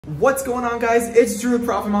What's going on, guys? It's Drew with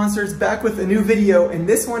Profit Monsters back with a new video, and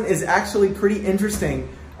this one is actually pretty interesting.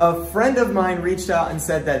 A friend of mine reached out and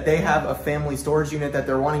said that they have a family storage unit that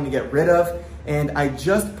they're wanting to get rid of, and I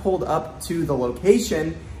just pulled up to the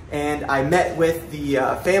location and I met with the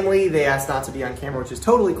family. They asked not to be on camera, which is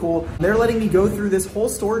totally cool. They're letting me go through this whole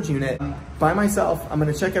storage unit by myself. I'm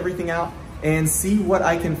gonna check everything out and see what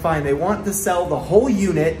I can find. They want to sell the whole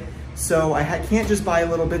unit, so I can't just buy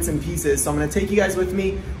little bits and pieces. So I'm gonna take you guys with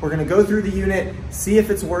me. We're gonna go through the unit, see if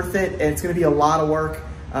it's worth it, and it's gonna be a lot of work.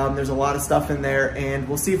 There's a lot of stuff in there, and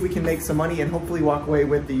we'll see if we can make some money and hopefully walk away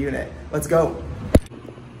with the unit. Let's go.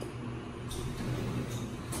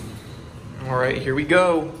 All right, here we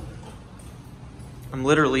go. I'm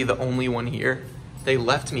literally the only one here. They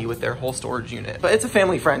left me with their whole storage unit, but it's a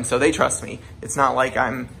family friend, so they trust me. It's not like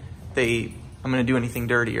I'm gonna do anything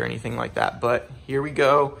dirty or anything like that, but here we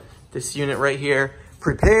go. This unit right here.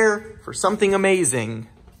 Prepare for something amazing,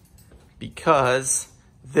 because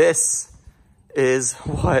this is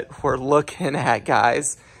what we're looking at,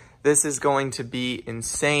 guys. This is going to be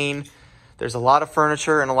insane. There's a lot of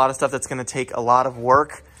furniture and a lot of stuff that's gonna take a lot of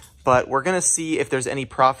work, but we're gonna see if there's any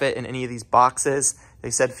profit in any of these boxes. They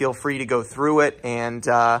said feel free to go through it, and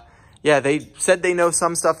yeah, they said they know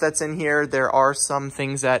some stuff that's in here. There are some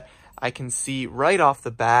things that I can see right off the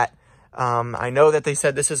bat. I know that they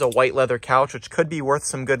said this is a white leather couch, which could be worth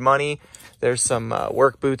some good money. There's some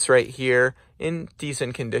work boots right here in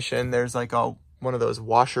decent condition. There's like one of those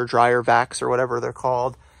washer dryer vacs or whatever they're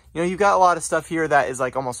called. You know, you've got a lot of stuff here that is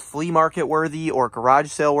like almost flea market worthy or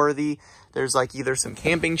garage sale worthy. There's like either some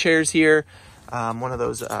camping chairs here, one of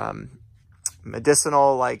those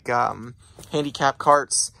medicinal like handicap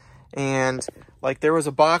carts, and like there was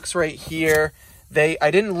a box right here.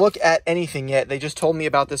 I didn't look at anything yet. They just told me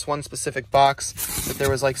about this one specific box, that there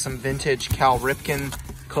was like some vintage Cal Ripken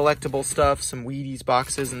collectible stuff, some Wheaties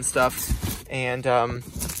boxes and stuff. And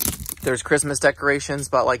there's Christmas decorations,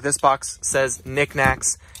 but like this box says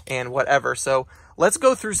knickknacks and whatever. So let's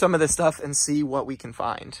go through some of this stuff and see what we can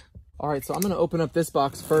find. All right, so I'm gonna open up this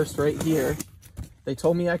box first right here. They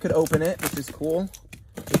told me I could open it, which is cool.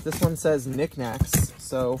 But this one says knickknacks.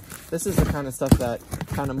 So this is the kind of stuff that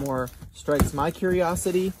kind of more strikes my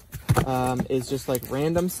curiosity, is just like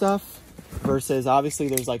random stuff versus obviously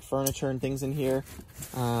there's like furniture and things in here.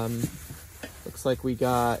 Looks like we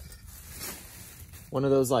got one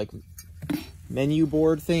of those like menu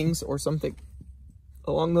board things or something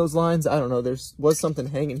along those lines. I don't know. There was something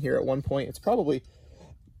hanging here at one point. It's probably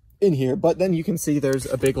in here, but then you can see there's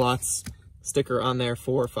a Big Lots sticker on there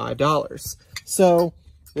for $5. So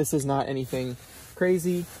this is not anything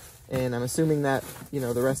crazy, and I'm assuming that, you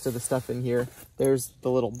know, the rest of the stuff in here, there's the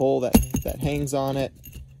little bowl that hangs on it.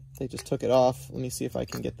 They just took it off. Let me see if I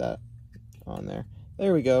can get that on there.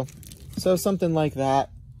 There we go. So something like that.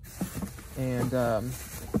 And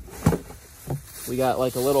we got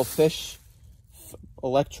like a little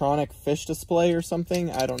electronic fish display or something.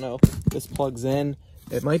 I don't know. This plugs in.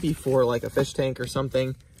 It might be for like a fish tank or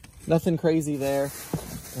something. Nothing crazy there.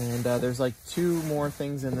 And there's like two more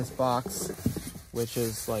things in this box, which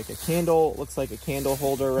is like a candle. Looks like a candle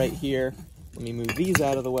holder right here. Let me move these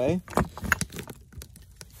out of the way.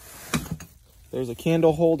 There's a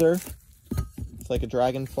candle holder. It's like a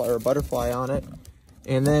dragonfly or a butterfly on it.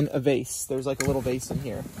 And then a vase. There's like a little vase in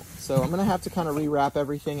here. So I'm gonna have to kind of rewrap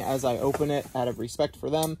everything as I open it out of respect for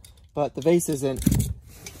them. But the vase isn't,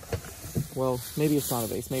 well, maybe it's not a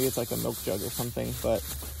vase. Maybe it's like a milk jug or something, but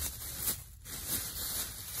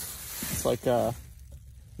it's like a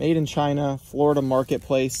made in China, Florida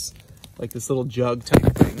marketplace, like this little jug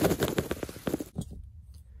type thing.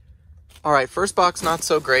 All right, first box, not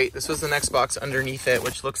so great. This was the next box underneath it,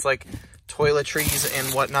 which looks like toiletries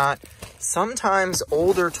and whatnot. Sometimes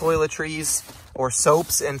older toiletries or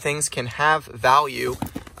soaps and things can have value,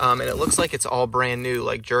 and it looks like it's all brand new,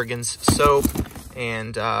 like Jergens soap,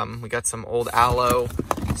 and we got some old aloe,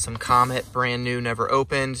 some Comet, brand new, never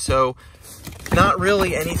opened. So not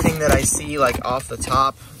really anything that I see like off the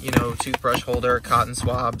top, you know, toothbrush holder, cotton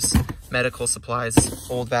swabs, medical supplies,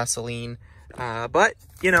 old Vaseline. But,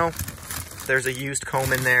 you know, there's a used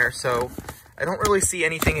comb in there. So I don't really see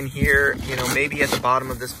anything in here. You know, maybe at the bottom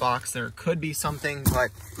of this box there could be something,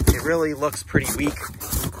 but it really looks pretty weak,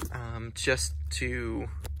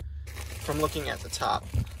 from looking at the top.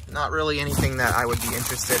 Not really anything that I would be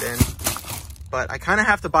interested in. But I kind of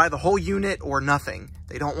have to buy the whole unit or nothing.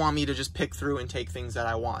 They don't want me to just pick through and take things that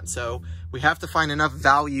I want. So we have to find enough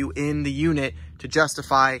value in the unit to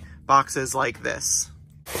justify boxes like this.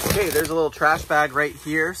 Okay, there's a little trash bag right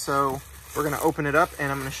here. So we're gonna open it up and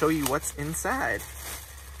I'm gonna show you what's inside.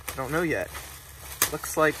 I don't know yet.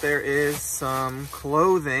 Looks like there is some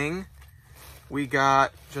clothing. We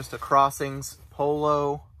got just a Crossings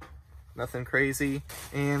polo, nothing crazy.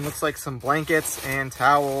 And looks like some blankets and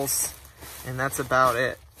towels, and that's about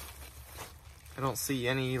it. I don't see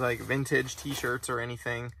any like vintage t-shirts or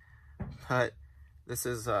anything, but this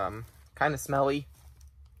is kind of smelly.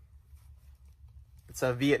 It's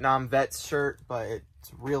a Vietnam Vets shirt, but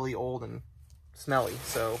it's really old and smelly.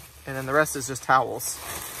 So, and then the rest is just towels.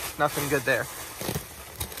 Nothing good there.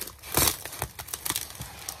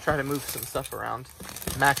 Try to move some stuff around.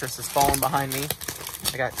 The mattress is falling behind me.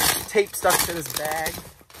 I got tape stuck to this bag.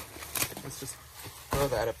 Let's just throw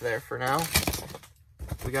that up there for now.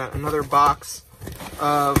 We got another box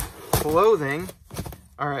of clothing.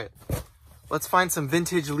 All right, let's find some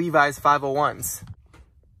vintage Levi's 501s.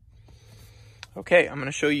 Okay, I'm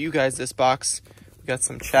gonna show you guys this box. We got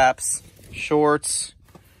some chaps, shorts.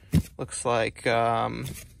 Looks like one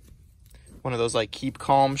of those like Keep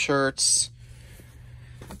Calm shirts.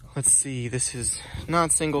 Let's see, this is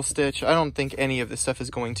not single stitch. I don't think any of this stuff is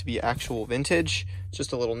going to be actual vintage.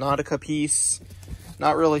 Just a little Nautica piece.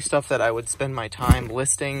 Not really stuff that I would spend my time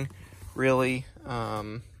listing, really.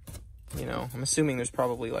 You know, I'm assuming there's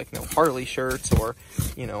probably like no Harley shirts or,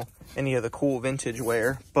 you know, any of the cool vintage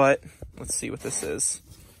wear. But let's see what this is.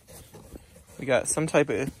 We got some type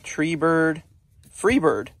of Freebird.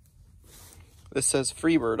 This says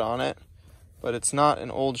Freebird on it, but it's not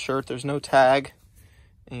an old shirt. There's no tag.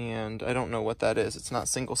 And I don't know what that is. It's not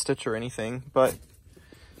single stitch or anything, but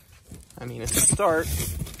I mean, it's a start.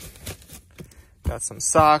 Got some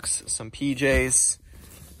socks, some PJs.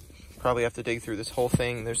 Probably have to dig through this whole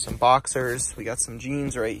thing. There's some boxers. We got some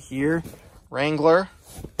jeans right here. Wrangler.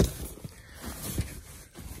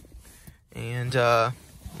 And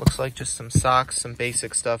looks like just some socks, some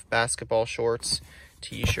basic stuff, basketball shorts,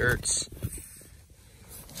 t-shirts,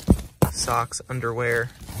 socks,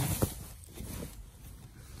 underwear.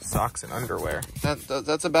 Socks and underwear.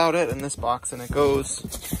 That's about it in this box, and it goes,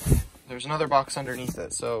 there's another box underneath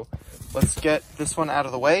it. So let's get this one out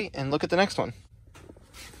of the way and look at the next one.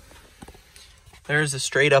 There's a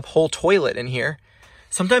straight up whole toilet in here.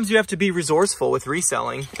 Sometimes you have to be resourceful with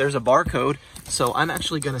reselling. There's a barcode, so I'm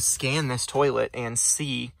actually going to scan this toilet and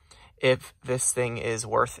see if this thing is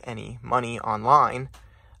worth any money online.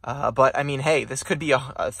 But I mean, hey, this could be a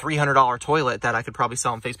 $300 toilet that I could probably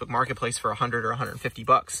sell on Facebook Marketplace for 100 or 150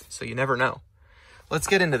 bucks. So you never know. Let's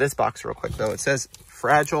get into this box real quick though. It says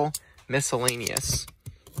Fragile Miscellaneous.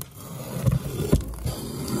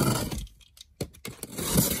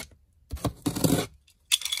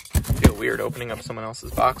 I feel weird opening up someone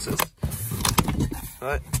else's boxes,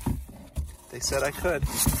 but they said I could.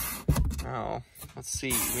 Oh, let's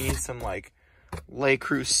see. We need some like Le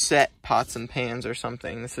Creuset pots and pans or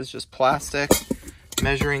something. This is just plastic.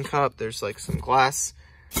 Measuring cup. There's like some glass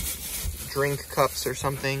drink cups or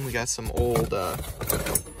something. We got some old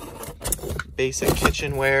basic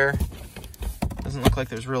kitchenware. Doesn't look like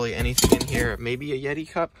there's really anything in here. Maybe a Yeti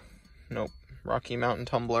cup? Nope. Rocky Mountain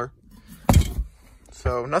tumbler.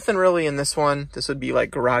 So nothing really in this one. This would be like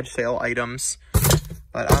garage sale items,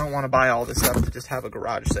 but I don't want to buy all this stuff to just have a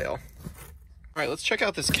garage sale. All right, let's check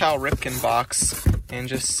out this Cal Ripken box and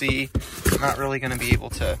just see. I'm not really going to be able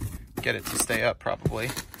to get it to stay up probably,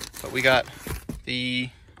 but we got the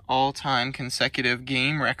all-time consecutive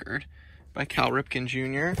game record by Cal Ripken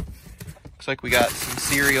Jr. Looks like we got some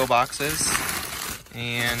cereal boxes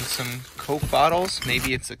and some Coke bottles.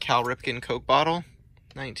 Maybe it's a Cal Ripken Coke bottle.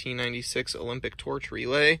 1996 Olympic torch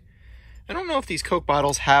relay. I don't know if these Coke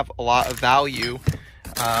bottles have a lot of value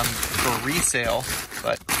for resale,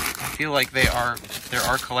 but I feel like there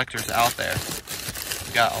are collectors out there.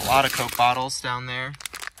 We got a lot of Coke bottles down there.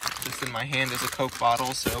 This in my hand is a Coke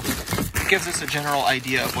bottle, so it gives us a general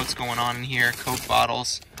idea of what's going on in here. Coke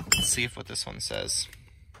bottles. Let's see what this one says.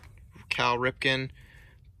 Cal Ripken,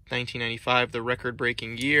 1995, the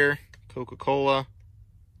record-breaking year. Coca-Cola.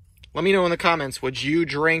 Let me know in the comments, would you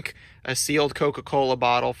drink a sealed Coca-Cola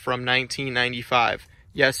bottle from 1995?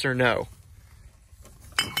 Yes or no?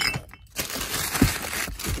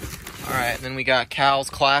 All right, then we got Cal's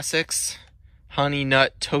Classics, Honey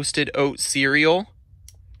Nut Toasted Oat Cereal.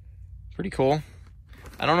 Pretty cool.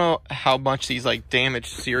 I don't know how much these like damaged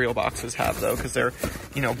cereal boxes have though, because they're,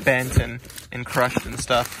 you know, bent and crushed and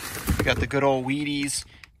stuff. We got the good old Wheaties,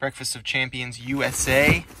 Breakfast of Champions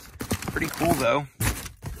USA. Pretty cool though,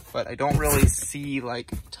 but I don't really see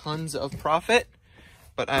like tons of profit,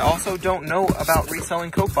 but I also don't know about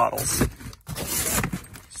reselling Coke bottles.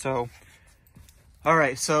 So, all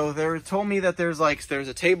right, so they told me that there's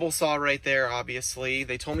a table saw right there, obviously.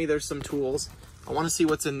 They told me there's some tools. I want to see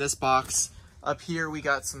what's in this box. Up here we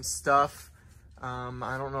got some stuff.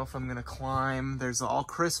 I don't know if I'm gonna climb. There's all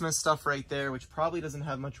Christmas stuff right there, which probably doesn't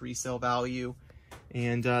have much resale value.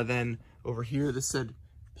 And then over here, this said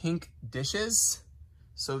pink dishes.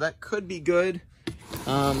 So that could be good.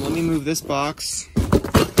 Let me move this box.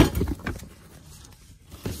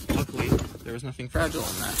 Luckily, there was nothing fragile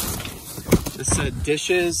in that. This said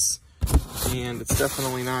dishes, and it's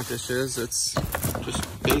definitely not dishes. It's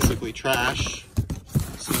just basically trash.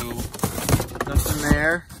 So nothing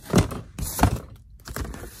there.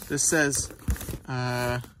 This says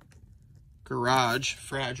garage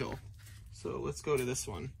fragile. So let's go to this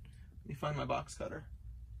one. Let me find my box cutter.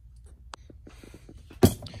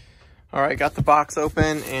 All right, got the box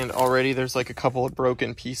open, and already there's like a couple of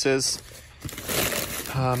broken pieces.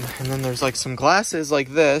 And then there's like some glasses like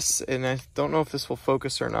this, and I don't know if this will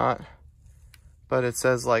focus or not, but it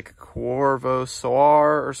says like Cuervo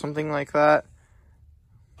Soir or something like that.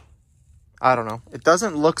 I don't know. It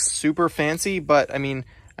doesn't look super fancy, but I mean,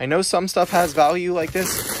 I know some stuff has value like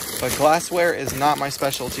this, but glassware is not my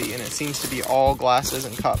specialty, and it seems to be all glasses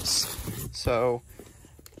and cups. So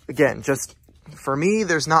again, just for me,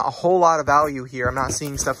 there's not a whole lot of value here. I'm not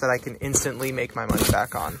seeing stuff that I can instantly make my money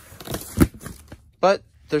back on. But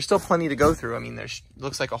there's still plenty to go through. I mean, there's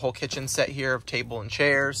looks like a whole kitchen set here of table and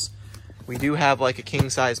chairs. We do have like a king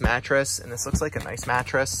size mattress, and this looks like a nice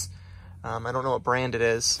mattress. I don't know what brand it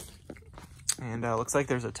is. And looks like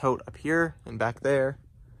there's a tote up here and back there.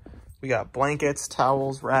 We got blankets,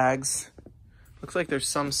 towels, rags. Looks like there's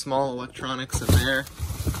some small electronics in there.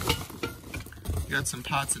 We got some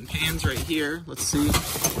pots and pans right here. Let's see.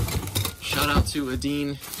 Shout out to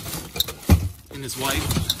Adine and his wife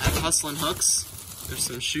at Hustlin' Hooks. There's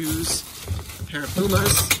some shoes, a pair of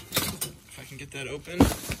Pumas, if I can get that open.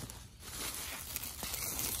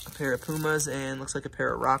 A pair of Pumas, and looks like a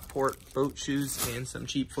pair of Rockport boat shoes and some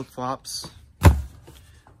cheap flip-flops.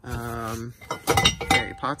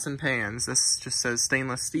 Okay, pots and pans. This just says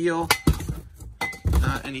stainless steel,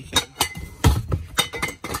 not anything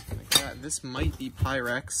like that. This might be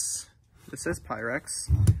Pyrex. This is Pyrex.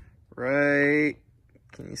 Right,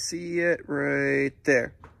 can you see it? Right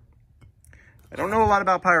there. I don't know a lot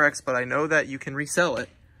about Pyrex, but I know that you can resell it.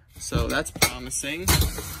 So that's promising.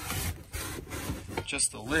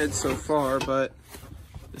 Just the lid so far, but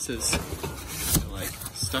this is like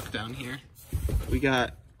stuck down here. We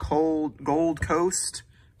got Gold Coast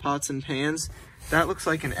pots and pans. That looks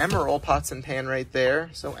like an Emerald pots and pan right there.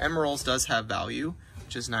 So Emeralds does have value,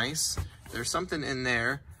 which is nice. There's something in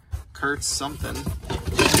there. Kurt's something.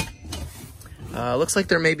 Looks like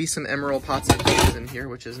there may be some Emerald pots and pans in here,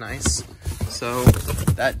 which is nice. So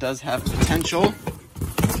that does have potential,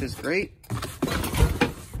 which is great.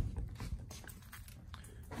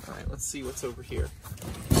 All right, let's see what's over here.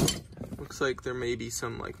 Looks like there may be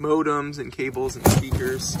some like modems and cables and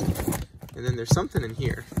speakers. And then there's something in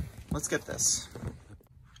here. Let's get this.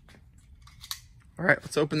 All right,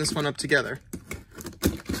 let's open this one up together.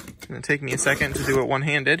 It's gonna take me a second to do it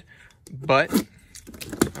one-handed, but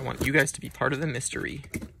I want you guys to be part of the mystery.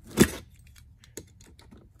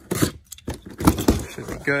 Should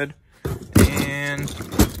be good. And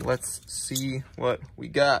let's see what we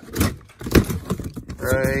got.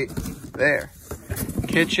 Right there.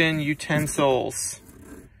 Kitchen utensils.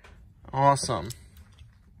 Awesome.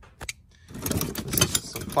 This is just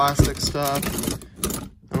some plastic stuff.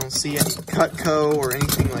 I don't see any Cutco or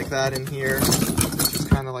anything like that in here. It's just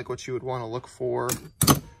kind of like what you would want to look for.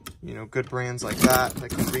 You know, good brands like that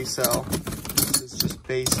can resell. This is just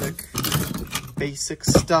basic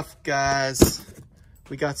stuff, guys.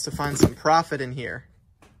 We got to find some profit in here.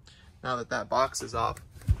 Now that that box is up,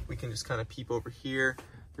 we can just kind of peep over here.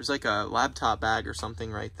 There's like a laptop bag or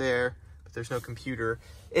something right there, but there's no computer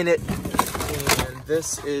in it. And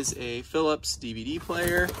this is a Philips DVD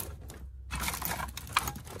player.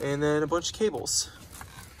 And then a bunch of cables.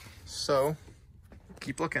 So,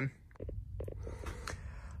 keep looking.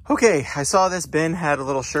 Okay, I saw this bin had a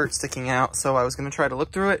little shirt sticking out, so I was gonna try to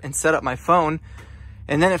look through it and set up my phone,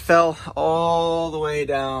 and then it fell all the way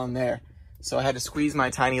down there. So I had to squeeze my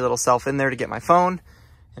tiny little self in there to get my phone,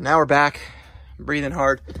 and now we're back. I'm breathing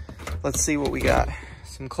hard. Let's see what we got.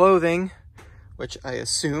 Some clothing, which I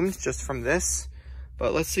assumed just from this,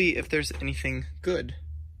 but let's see if there's anything good.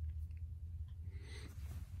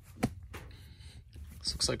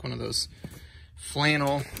 This looks like one of those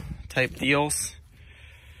flannel type deals.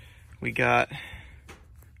 We got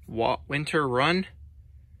Winter Run,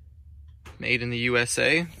 made in the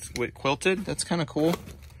USA. It's quilted. That's kind of cool.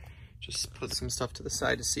 Just put some stuff to the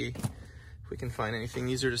side to see if we can find anything.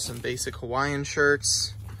 These are just some basic Hawaiian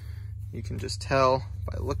shirts. You can just tell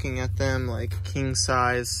by looking at them, like king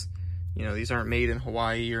size You know, these aren't made in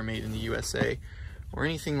Hawaii or made in the USA or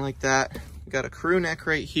anything like that. We got a crew neck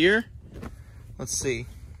right here. Let's see,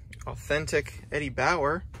 authentic Eddie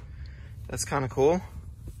Bauer. That's kind of cool.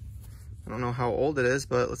 I don't know how old it is,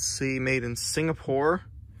 but let's see, made in Singapore.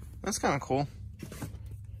 That's kind of cool.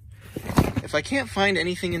 If I can't find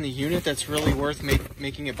anything in the unit that's really worth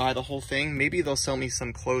making it buy the whole thing, maybe they'll sell me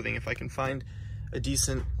some clothing if I can find a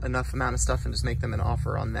decent enough amount of stuff and just make them an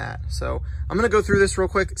offer on that. So I'm gonna go through this real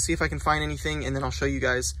quick, see if I can find anything, and then I'll show you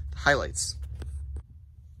guys the highlights.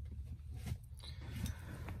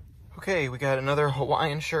 Okay, we got another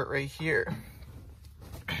Hawaiian shirt right here.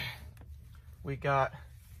 We got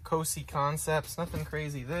Kosi Concepts, nothing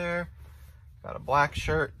crazy there. Got a black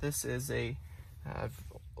shirt. This is a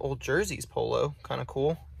old jerseys polo, kind of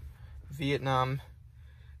cool. Vietnam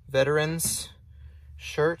veterans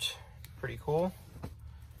shirt, pretty cool.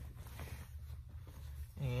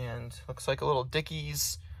 And looks like a little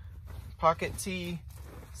Dickies pocket tee.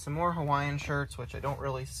 Some more Hawaiian shirts, which I don't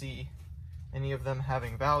really see any of them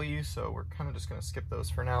having value, so we're kind of just gonna skip those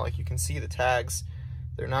for now. Like you can see the tags,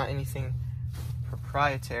 they're not anything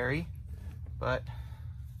proprietary, but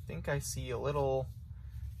I think I see a little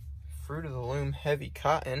Fruit of the Loom heavy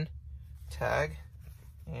cotton tag,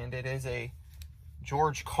 and it is a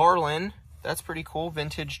George Carlin. That's pretty cool,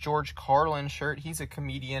 vintage George Carlin shirt. He's a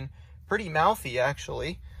comedian, pretty mouthy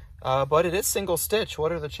actually, but it is single stitch.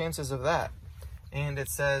 What are the chances of that? And it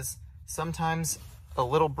says, sometimes a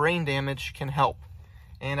little brain damage can help.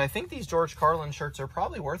 And I think these George Carlin shirts are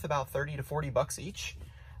probably worth about 30 to 40 bucks each,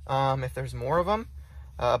 if there's more of them.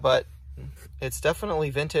 But it's definitely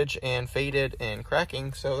vintage and faded and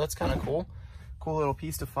cracking, so that's kind of cool. Cool little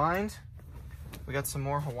piece to find. We got some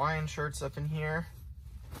more Hawaiian shirts up in here.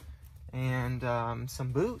 And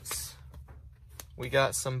some boots. We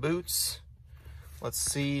got some boots. Let's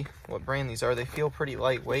see what brand these are. They feel pretty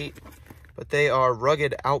lightweight, but they are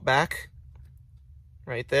Rugged Outback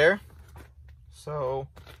right there. So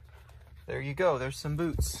there you go, there's some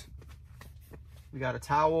boots. We got a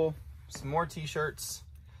towel, some more t-shirts,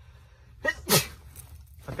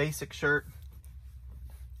 a basic shirt,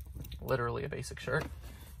 literally a basic shirt.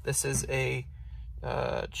 This is a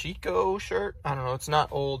Chico shirt. I don't know, it's not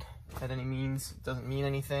old at any means, it doesn't mean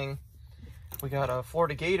anything. We got a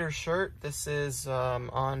Florida Gators shirt. This is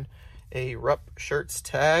on a Rupp Shirts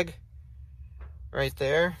tag right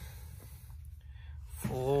there.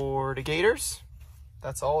 Florida Gators.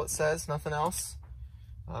 That's all it says, nothing else.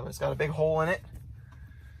 It's got a big hole in it.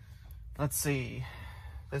 Let's see.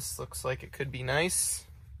 This looks like it could be nice.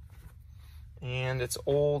 And it's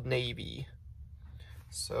Old Navy.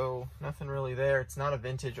 So nothing really there. It's not a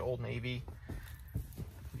vintage Old Navy.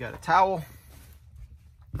 We got a towel.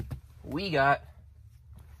 We got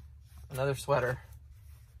another sweater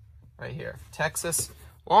right here. Texas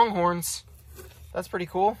Longhorns. That's pretty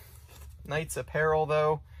cool. Knights apparel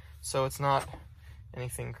though, so it's not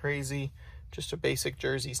anything crazy. Just a basic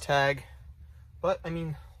jerseys tag. But I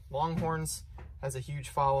mean, Longhorns has a huge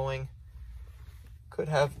following. Could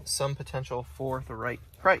have some potential for the right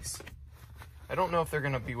price. I don't know if they're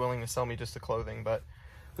gonna be willing to sell me just the clothing, but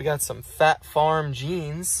we got some Fat Farm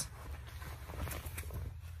jeans.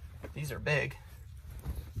 These are big,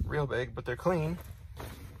 real big, but they're clean.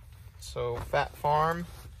 So Fat Farm.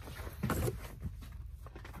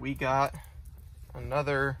 We got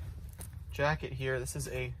another jacket here. This is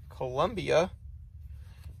a Columbia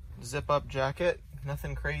zip-up jacket.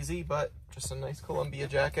 Nothing crazy, but just a nice Columbia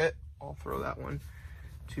jacket. I'll throw that one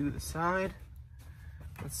to the side.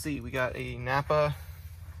 Let's see, we got a Napa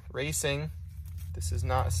Racing. This is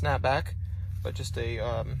not a snapback, but just a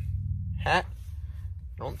hat.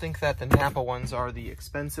 I don't think that the Napa ones are the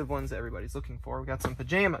expensive ones that everybody's looking for. We got some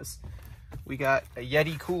pajamas. We got a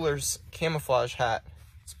Yeti Coolers camouflage hat.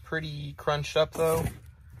 It's pretty crunched up though.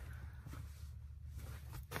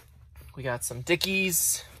 We got some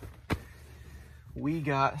Dickies. We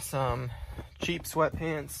got some cheap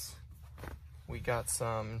sweatpants. We got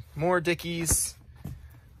some more Dickies.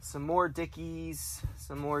 Some more Dickies.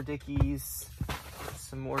 Some more Dickies.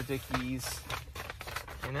 Some more Dickies.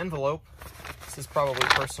 An envelope. This is probably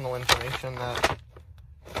personal information that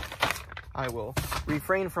I will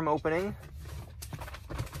refrain from opening.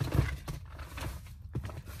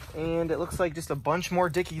 And it looks like just a bunch more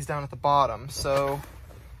Dickies down at the bottom. So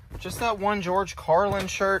just that one George Carlin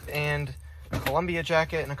shirt and a Columbia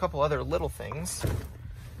jacket and a couple other little things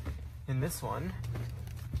in this one.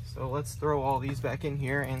 So let's throw all these back in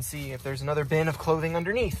here and see if there's another bin of clothing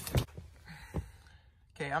underneath.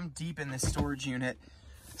 Okay, I'm deep in this storage unit.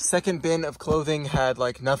 Second bin of clothing had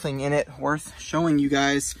like nothing in it worth showing you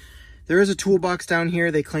guys. There is a toolbox down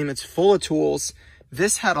here. They claim it's full of tools,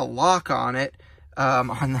 This had a lock on it,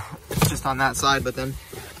 just on that side, but then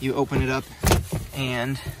you open it up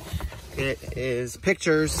and it is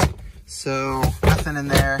pictures, so nothing in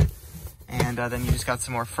there. And then you just got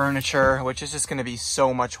some more furniture, which is just gonna be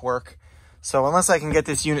so much work. So unless I can get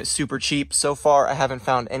this unit super cheap, so far I haven't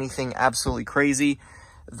found anything absolutely crazy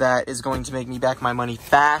that is going to make me back my money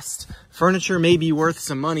fast. Furniture may be worth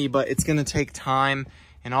some money, but it's gonna take time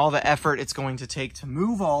and all the effort it's going to take to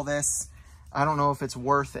move all this. I don't know if it's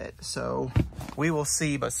worth it, so we will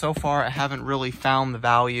see. But so far I haven't really found the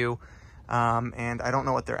value, and I don't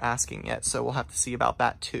know what they're asking yet, so we'll have to see about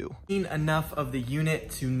that too. Seen enough of the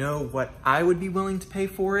unit to know what I would be willing to pay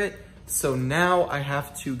for it, so now I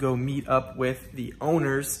have to go meet up with the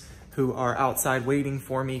owners who are outside waiting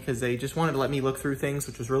for me because they just wanted to let me look through things,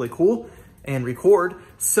 which was really cool, and record.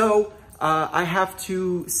 So I have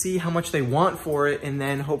to see how much they want for it and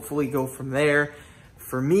then hopefully go from there.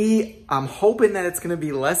 For me, I'm hoping that it's gonna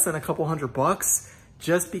be less than a couple $100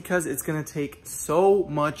 just because it's gonna take so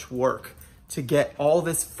much work to get all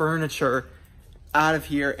this furniture out of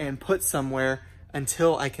here and put somewhere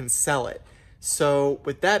until I can sell it. So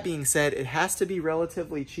with that being said, it has to be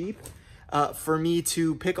relatively cheap for me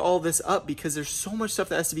to pick all this up because there's so much stuff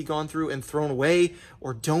that has to be gone through and thrown away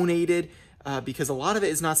or donated because a lot of it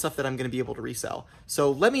is not stuff that I'm going to be able to resell.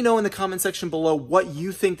 So let me know in the comment section below what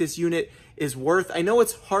you think this unit is worth. I know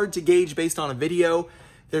it's hard to gauge based on a video.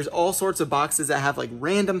 There's all sorts of boxes that have like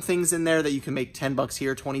random things in there that you can make 10 bucks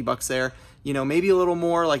here, 20 bucks there, you know, maybe a little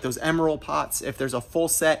more, like those emerald pots if there's a full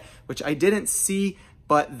set, which I didn't see,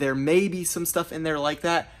 but there may be some stuff in there like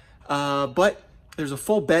that. But there's a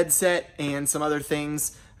full bed set and some other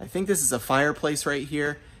things. I think this is a fireplace right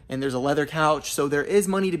here, and there's a leather couch. So there is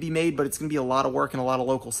money to be made, but it's gonna be a lot of work and a lot of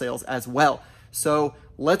local sales as well. So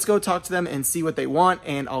let's go talk to them and see what they want,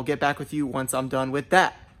 and I'll get back with you once I'm done with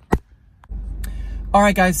that. All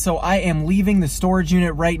right, guys, so I am leaving the storage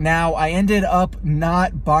unit right now. I ended up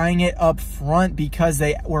not buying it up front because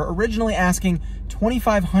they were originally asking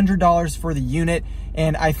 $2,500 for the unit,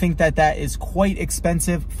 and I think that that is quite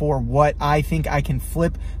expensive for what I think I can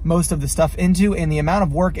flip most of the stuff into and the amount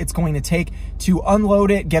of work it's going to take to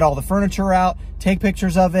unload it, get all the furniture out, take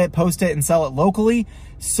pictures of it, post it, and sell it locally.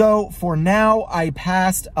 So for now, I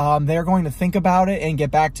passed. They're going to think about it and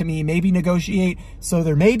get back to me, maybe negotiate. So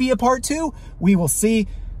there may be a part 2. We will see.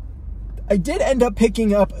 I did end up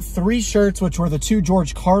picking up 3 shirts, which were the 2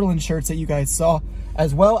 George Carlin shirts that you guys saw,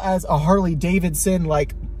 as well as a Harley Davidson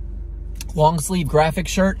like long sleeve graphic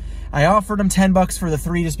shirt. I offered them 10 bucks for the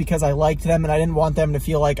 3 just because I liked them and I didn't want them to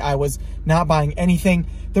feel like I was not buying anything.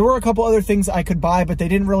 There were a couple other things I could buy, but they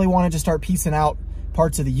didn't really want to just start piecing out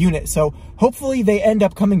parts of the unit. So hopefully they end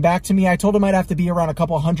up coming back to me. I told them I'd have to be around a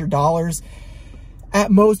couple $100 at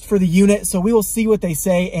most for the unit. So we will see what they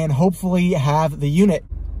say and hopefully have the unit.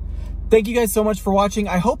 Thank you guys so much for watching.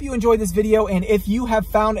 I hope you enjoyed this video, and if you have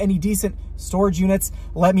found any decent storage units,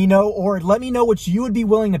 let me know, or let me know what you would be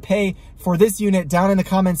willing to pay for this unit down in the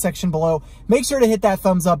comment section below. Make sure to hit that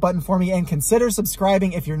thumbs up button for me and consider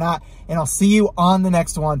subscribing if you're not, and I'll see you on the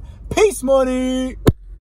next one. Peace, money!